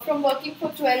From working for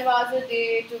 12 hours a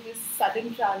day to this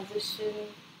sudden transition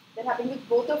that happened with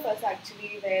both of us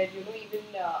actually, where even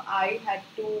I had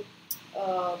to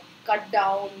cut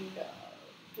down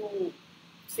to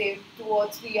say 2 or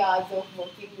 3 hours of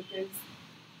working because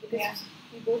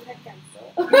we both had cancer.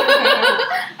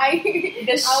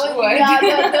 The sugar.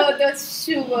 The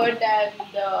sugar, and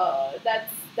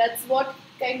that's what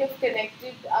kind of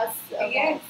connected us. Yes.